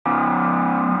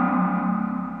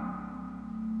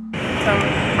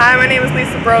Hi, my name is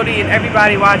Lisa Brody, and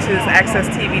everybody watches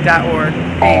accesstv.org.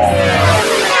 Peace.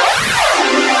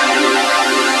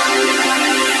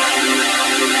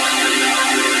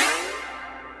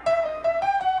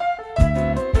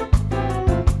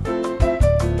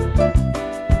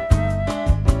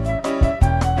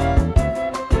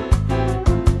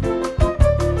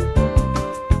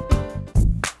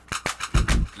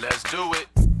 Let's do it.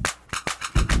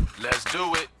 Let's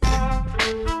do it.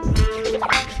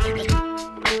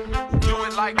 Do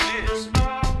it like this.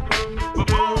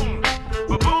 Ba-boom.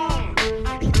 Ba-boom.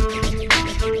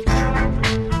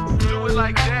 Do it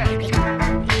like that.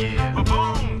 Yeah.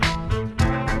 Ba-boom.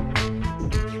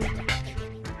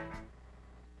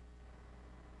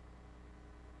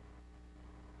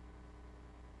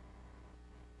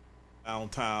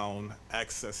 Downtown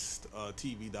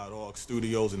accesstv.org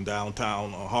studios in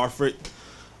downtown Hartford.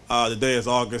 Today is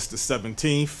August the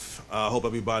 17th. I hope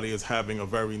everybody is having a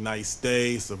very nice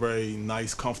day. It's a very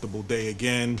nice, comfortable day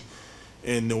again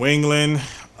in New England.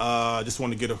 I just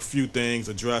want to get a few things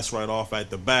addressed right off at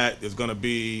the bat. There's going to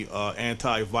be an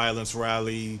anti-violence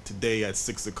rally today at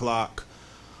 6 o'clock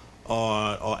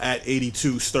at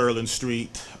 82 Sterling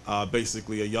Street.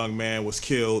 Basically, a young man was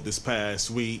killed this past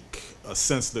week, a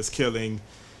senseless killing.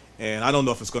 And I don't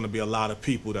know if it's going to be a lot of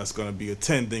people that's going to be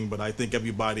attending, but I think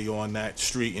everybody on that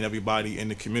street and everybody in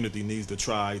the community needs to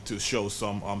try to show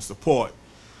some support.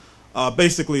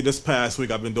 Basically, this past week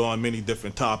I've been doing many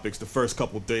different topics. The first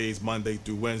couple of days, Monday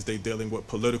through Wednesday, dealing with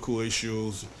political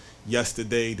issues.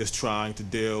 Yesterday, just trying to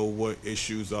deal with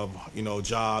issues of,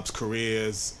 jobs,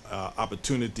 careers,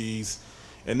 opportunities.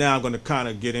 And now I'm going to kind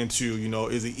of get into,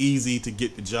 is it easy to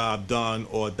get the job done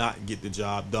or not get the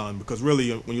job done? Because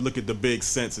really, when you look at the big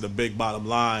sense of the big bottom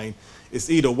line, it's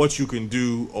either what you can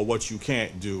do or what you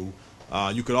can't do.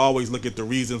 You could always look at the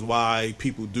reasons why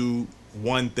people do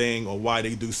one thing or why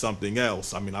they do something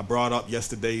else. I mean, I brought up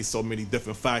yesterday so many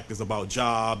different factors about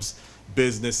jobs,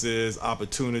 businesses,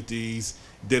 opportunities,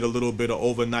 did a little bit of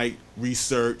overnight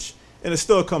research, and it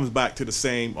still comes back to the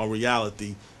same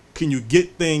reality. Can you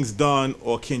get things done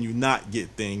or can you not get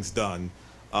things done?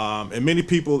 And many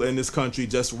people in this country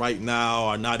just right now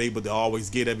are not able to always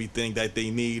get everything that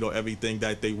they need or everything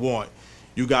that they want.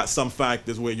 You got some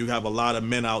factors where you have a lot of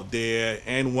men out there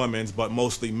and women, but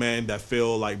mostly men that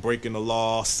feel like breaking the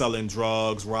law, selling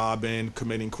drugs, robbing,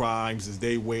 committing crimes is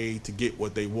their way to get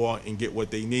what they want and get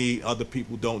what they need. Other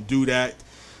people don't do that.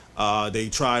 They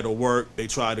try to work, they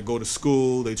try to go to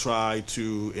school, they try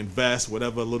to invest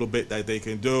whatever little bit that they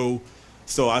can do.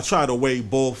 So I try to weigh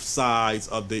both sides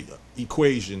of the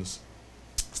equations.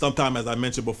 Sometimes, as I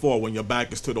mentioned before, when your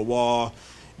back is to the wall,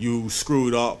 you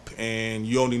screwed up and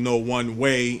you only know one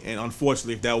way, and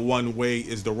unfortunately if that one way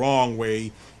is the wrong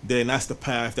way, then that's the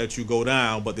path that you go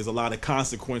down. But there's a lot of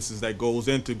consequences that goes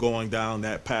into going down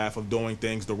that path of doing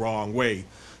things the wrong way.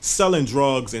 Selling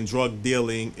drugs and drug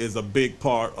dealing is a big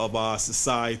part of our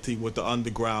society with the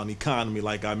underground economy,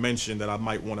 like I mentioned, that I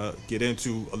might want to get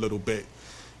into a little bit.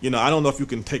 I don't know if you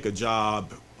can take a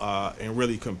job and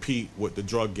really compete with the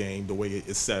drug game the way it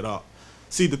is set up.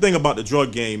 See, the thing about the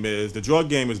drug game is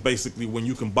basically when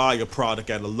you can buy a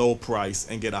product at a low price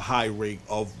and get a high rate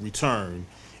of return.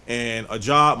 And a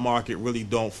job market really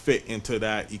don't fit into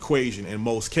that equation in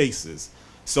most cases.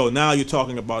 So now you're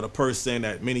talking about a person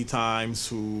that many times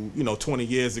who, 20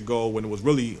 years ago when it was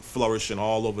really flourishing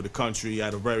all over the country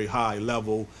at a very high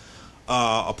level,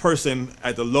 a person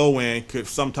at the low end could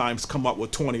sometimes come up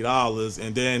with $20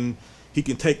 and then he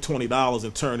can take $20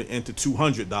 and turn it into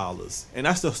 $200. And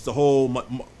that's just the whole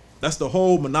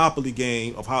monopoly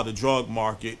game of how the drug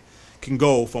market can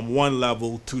go from one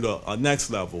level to the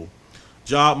next level.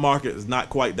 Job market is not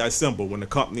quite that simple. When the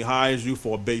company hires you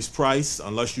for a base price,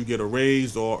 unless you get a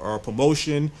raise or a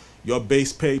promotion, your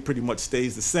base pay pretty much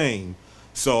stays the same.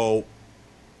 So,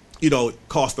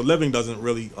 cost of living doesn't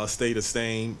really stay the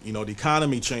same. The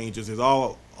economy changes. There's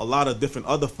a lot of different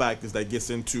other factors that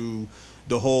gets into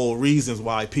the whole reasons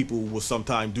why people will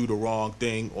sometimes do the wrong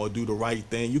thing or do the right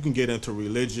thing. You can get into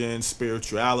religion,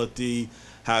 spirituality,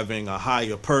 having a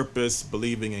higher purpose,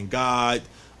 believing in God,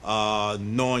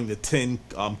 knowing the 10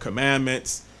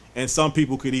 commandments, and some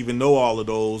people could even know all of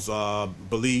those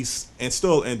beliefs and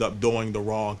still end up doing the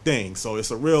wrong thing. So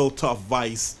it's a real tough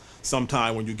vice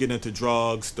sometimes when you get into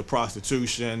drugs, the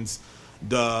prostitutions,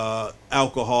 the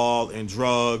alcohol and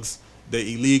drugs,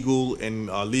 the illegal and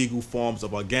legal forms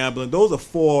of gambling. Those are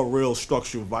four real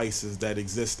structural vices that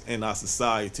exist in our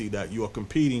society that you are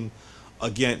competing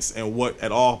against and what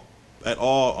at all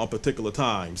on particular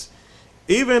times.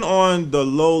 Even on the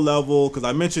low level, because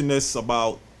I mentioned this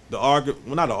about the argument,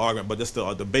 well, not an argument, but just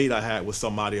a debate I had with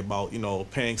somebody about,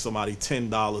 paying somebody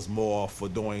 $10 more for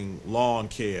doing lawn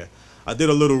care. I did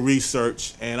a little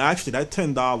research, and actually that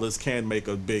 $10 can make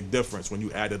a big difference when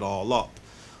you add it all up.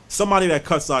 Somebody that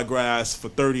cuts our grass for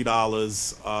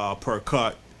 $30 per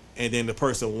cut, and then the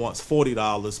person wants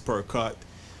 $40 per cut.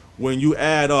 When you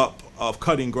add up of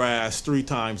cutting grass 3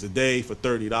 times a day for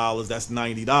 $30, that's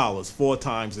 $90. 4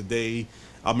 times a day,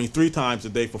 3 times a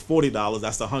day for $40,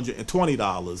 that's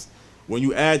 $120. When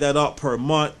you add that up per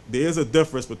month, there's a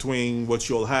difference between what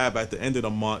you'll have at the end of the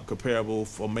month comparable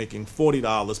for making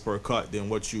 $40 per cut than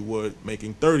what you would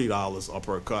making $30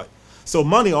 per cut. So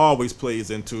money always plays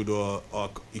into the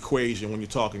equation when you're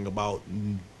talking about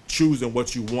choosing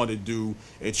what you want to do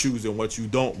and choosing what you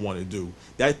don't want to do.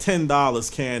 That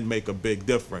 $10 can make a big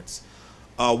difference.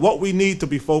 What we need to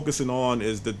be focusing on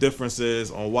is the differences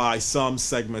on why some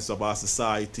segments of our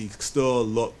society still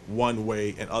look one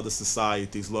way and other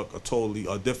societies look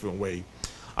a different way.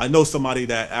 I know somebody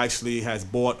that actually has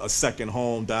bought a second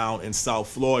home down in South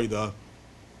Florida,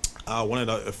 one of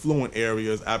the affluent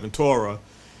areas, Aventura,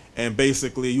 and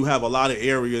basically you have a lot of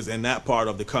areas in that part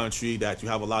of the country that you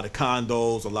have a lot of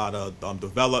condos, a lot of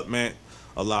development,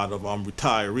 a lot of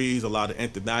retirees, a lot of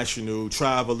international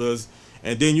travelers.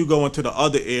 And then you go into the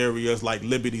other areas like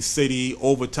Liberty City,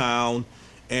 Overtown,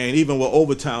 and even with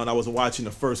Overtown, I was watching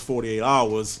the first 48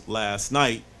 hours last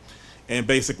night, and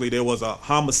basically there was a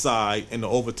homicide in the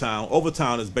Overtown.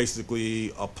 Overtown is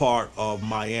basically a part of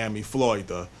Miami,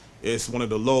 Florida. It's one of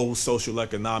the low social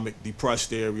economic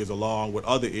depressed areas along with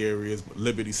other areas.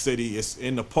 Liberty City is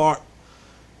in the part.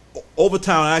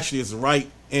 Overtown actually is right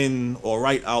in or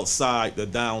right outside the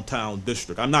downtown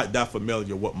district. I'm not that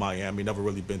familiar with Miami, never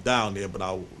really been down there, but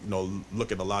I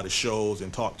look at a lot of shows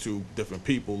and talk to different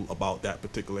people about that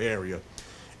particular area.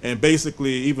 And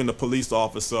basically even the police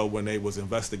officer, when they was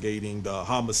investigating the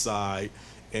homicide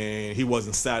and he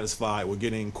wasn't satisfied with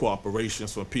getting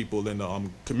cooperations from people in the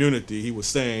community, he was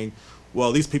saying,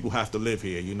 well, these people have to live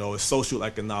here. It's social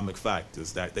economic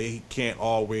factors that they can't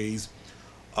always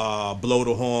blow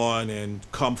the horn and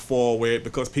come forward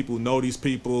because people know these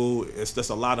people. It's just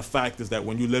a lot of factors that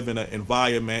when you live in an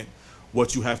environment,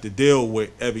 what you have to deal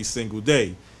with every single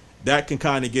day. That can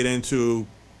kind of get into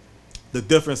the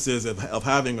differences of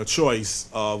having a choice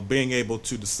of being able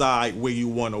to decide where you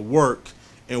want to work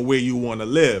and where you want to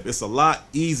live. It's a lot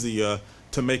easier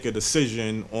to make a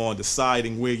decision on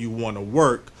deciding where you want to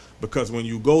work, because when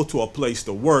you go to a place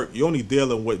to work, you're only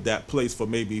dealing with that place for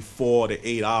maybe 4 to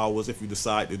 8 hours if you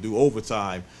decide to do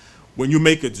overtime. When you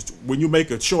make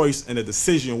a choice and a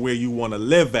decision where you want to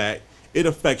live at, it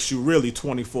affects you really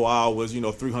 24 hours,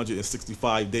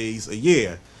 365 days a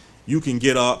year. You can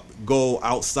get up, go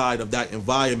outside of that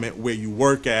environment where you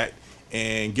work at,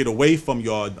 and get away from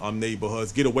your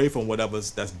neighborhoods, get away from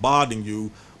whatever's that's bothering you.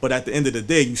 But at the end of the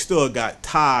day, you still got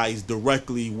ties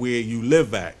directly where you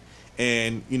live at.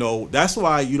 And, that's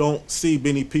why you don't see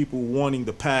many people wanting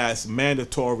to pass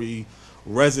mandatory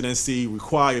residency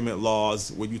requirement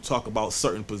laws when you talk about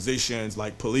certain positions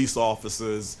like police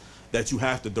officers, that you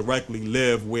have to directly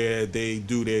live where they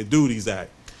do their duties at.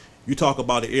 You talk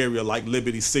about an area like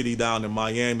Liberty City down in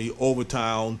Miami,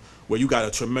 Overtown, where you got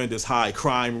a tremendous high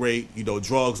crime rate,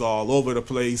 drugs all over the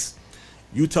place.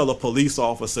 You tell a police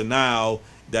officer now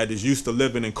that is used to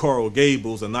living in Coral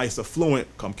Gables, a nice affluent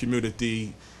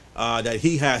community, that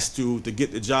he has to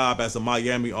get the job as a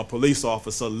Miami police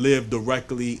officer, live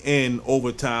directly in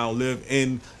Overtown, live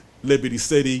in Liberty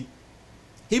City.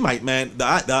 He might,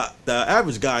 the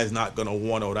average guy is not going to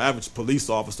want, or the average police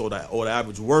officer or the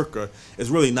average worker is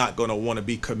really not going to want to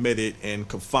be committed and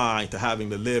confined to having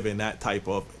to live in that type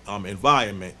of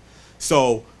environment.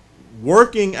 So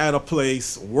working at a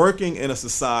place, working in a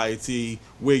society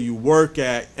where you work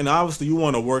at, and obviously you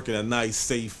want to work in a nice,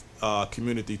 safe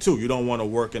community too. You don't want to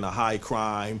work in a high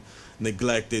crime,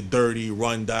 neglected, dirty,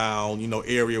 rundown,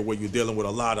 area where you're dealing with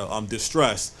a lot of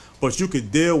distress. But you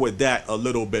could deal with that a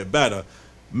little bit better.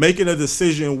 Making a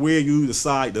decision where you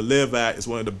decide to live at is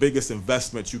one of the biggest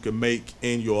investments you can make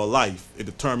in your life. It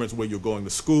determines where you're going to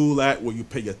school at, where you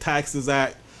pay your taxes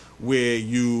at, where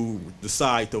you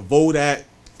decide to vote at.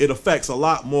 It affects a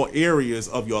lot more areas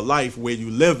of your life where you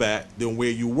live at than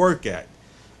where you work at.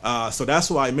 So that's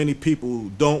why many people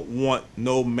don't want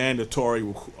no mandatory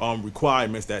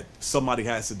requirements that somebody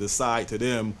has to decide to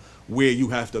them where you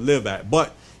have to live at.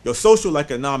 But your social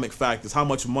economic factors, how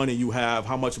much money you have,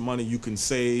 how much money you can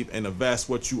save and invest,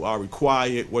 what you are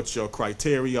required, what your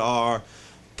criteria are,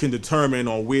 can determine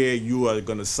on where you are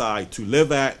going to decide to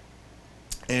live at.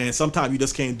 And sometimes you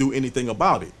just can't do anything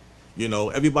about it.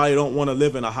 Everybody don't want to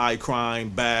live in a high crime,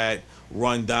 bad,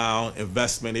 rundown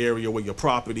investment area where your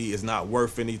property is not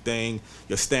worth anything,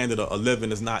 your standard of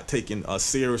living is not taken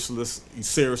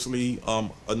seriously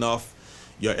enough,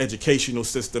 your educational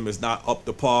system is not up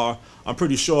to par. I'm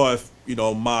pretty sure if, you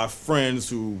know, my friends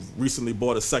who recently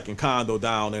bought a second condo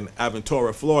down in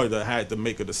Aventura, Florida, had to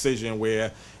make a decision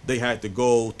where they had to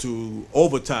go to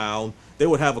Overtown, they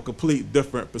would have a complete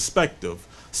different perspective.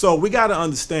 So we got to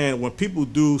understand when people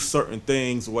do certain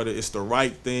things, whether it's the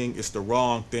right thing, it's the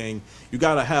wrong thing, you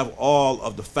got to have all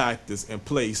of the factors in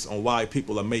place on why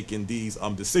people are making these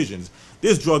decisions.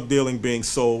 There's drug dealing being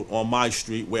sold on my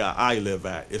street where I live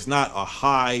at. It's not a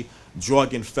high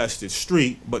drug infested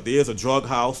street, but there is a drug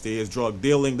house, there is drug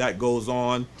dealing that goes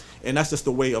on, and that's just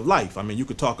the way of life. I mean, you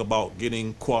could talk about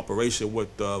getting cooperation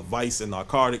with the Vice and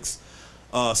Narcotics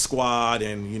squad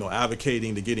and, you know,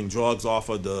 advocating to getting drugs off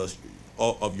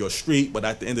of your street, but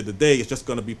at the end of the day, it's just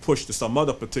going to be pushed to some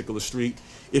other particular street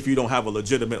if you don't have a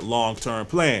legitimate long-term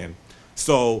plan.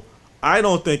 So I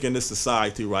don't think in this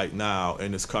society right now,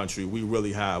 in this country, we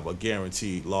really have a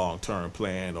guaranteed long-term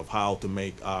plan of how to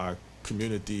make our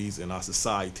communities and our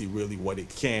society really what it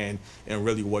can and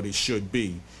really what it should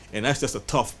be. And that's just a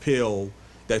tough pill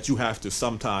that you have to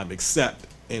sometime accept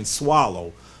and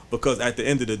swallow, because at the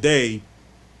end of the day,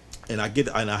 and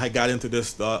I got into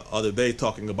this the other day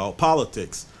talking about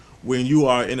politics. When you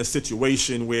are in a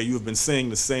situation where you've been seeing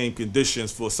the same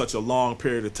conditions for such a long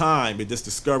period of time, it just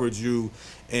discourages you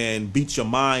and beats your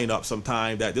mind up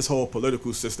sometimes that this whole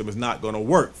political system is not going to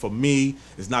work for me.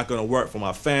 It's not going to work for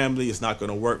my family. It's not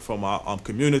going to work for my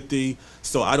community.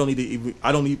 So I don't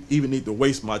even need to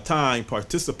waste my time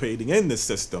participating in this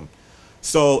system.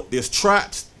 So there's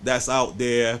traps that's out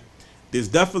there. There's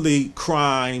definitely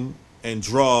crime and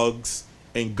drugs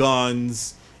and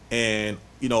guns and,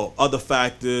 you know, other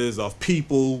factors of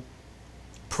people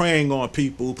preying on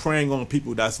people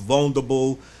that's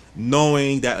vulnerable,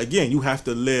 knowing that, again, you have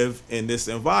to live in this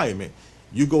environment.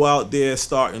 You go out there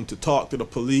starting to talk to the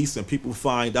police and people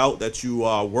find out that you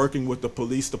are working with the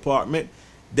police department,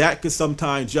 that could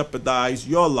sometimes jeopardize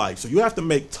your life. So you have to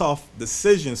make tough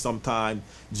decisions sometimes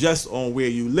just on where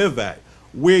you live at.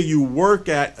 Where you work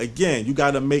at, again, you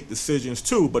got to make decisions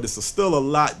too, but it's still a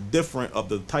lot different of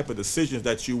the type of decisions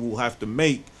that you will have to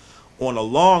make on a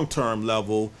long-term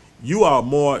level. You are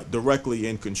more directly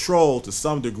in control to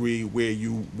some degree where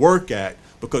you work at,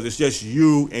 because it's just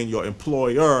you and your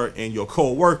employer and your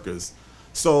co-workers.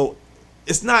 So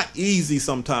it's not easy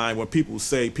sometimes when people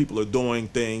say people are doing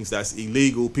things that's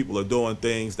illegal, people are doing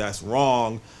things that's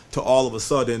wrong, to all of a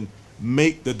sudden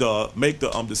make the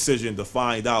decision to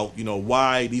find out, you know,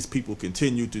 why these people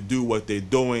continue to do what they're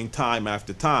doing time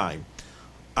after time.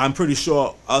 I'm pretty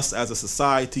sure us as a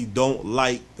society don't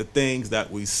like the things that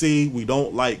we see. We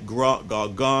don't like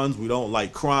guns. We don't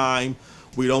like crime.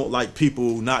 We don't like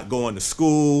people not going to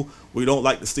school. We don't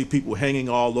like to see people hanging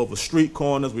all over street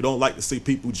corners. We don't like to see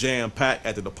people jam-packed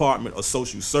at the Department of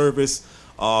Social Service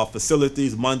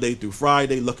facilities Monday through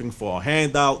Friday looking for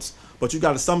handouts. But you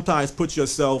got to sometimes put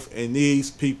yourself in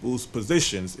these people's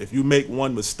positions. If you make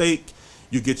one mistake,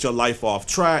 you get your life off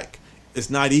track. It's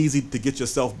not easy to get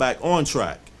yourself back on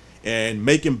track. And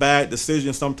making bad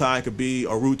decisions sometimes could be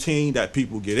a routine that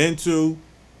people get into.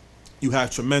 You have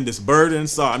tremendous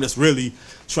burdens. So I'm just really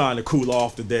trying to cool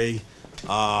off today.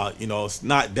 You know, it's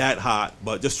not that hot,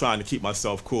 but just trying to keep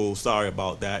myself cool. Sorry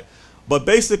about that. But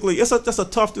basically, it's just a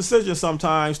tough decision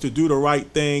sometimes to do the right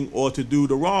thing or to do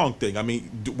the wrong thing. I mean,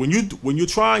 when you're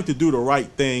trying to do the right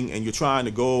thing and you're trying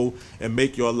to go and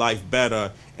make your life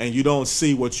better, and you don't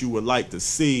see what you would like to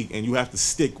see, and you have to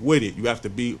stick with it, you have to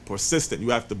be persistent, you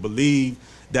have to believe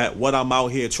that what I'm out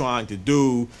here trying to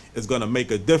do is going to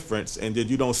make a difference, and then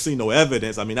you don't see no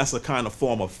evidence. I mean, that's a kind of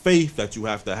form of faith that you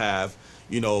have,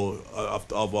 you know,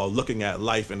 of looking at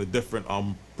life in a different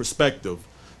perspective.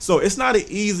 So it's not an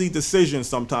easy decision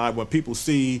sometimes when people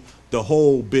see the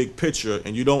whole big picture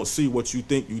and you don't see what you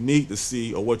think you need to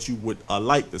see or what you would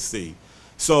like to see.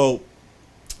 So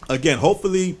again,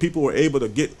 hopefully people were able to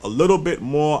get a little bit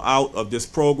more out of this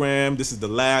program. This is the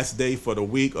last day for the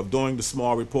week of doing the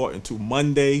small report until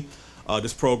Monday.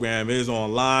 This program is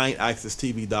online,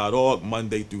 accesstv.org,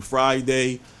 Monday through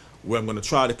Friday, where I'm going to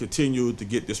try to continue to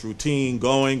get this routine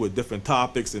going with different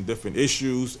topics and different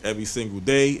issues every single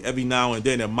day. Every now and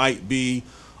then there might be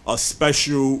a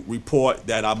special report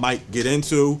that I might get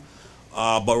into.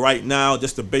 But right now,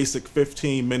 just a basic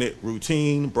 15-minute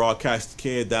routine, broadcast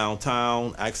here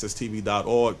downtown,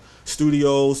 accesstv.org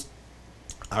studios.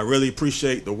 I really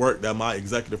appreciate the work that my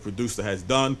executive producer has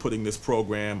done putting this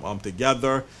program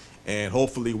together. And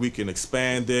hopefully we can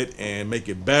expand it and make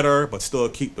it better, but still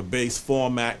keep the base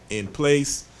format in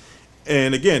place.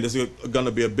 And again, there's going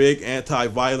to be a big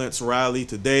anti-violence rally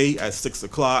today at 6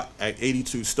 o'clock at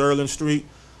 82 Sterling Street.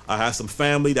 I have some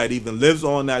family that even lives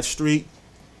on that street.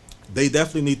 They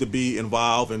definitely need to be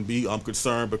involved and be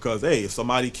concerned because, hey, if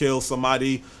somebody kills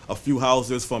somebody a few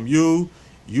houses from you,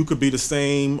 you could be the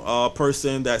same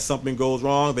person that something goes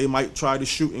wrong. They might try to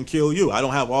shoot and kill you. I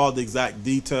don't have all the exact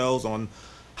details on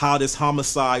how this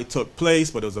homicide took place,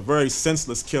 but it was a very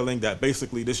senseless killing that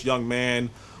basically this young man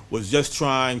was just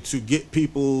trying to get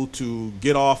people to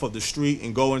get off of the street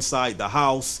and go inside the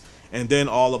house, and then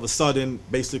all of a sudden,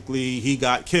 basically, he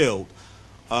got killed.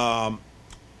 The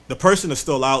person is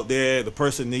still out there. The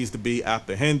person needs to be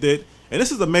apprehended. And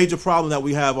this is a major problem that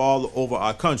we have all over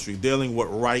our country, dealing with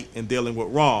right and dealing with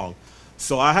wrong.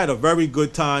 So I had a very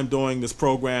good time doing this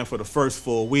program for the first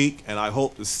full week, and I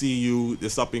hope to see you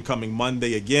this up and coming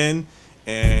Monday again.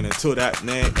 And until that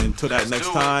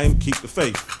next time, keep the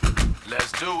faith.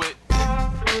 Let's do it.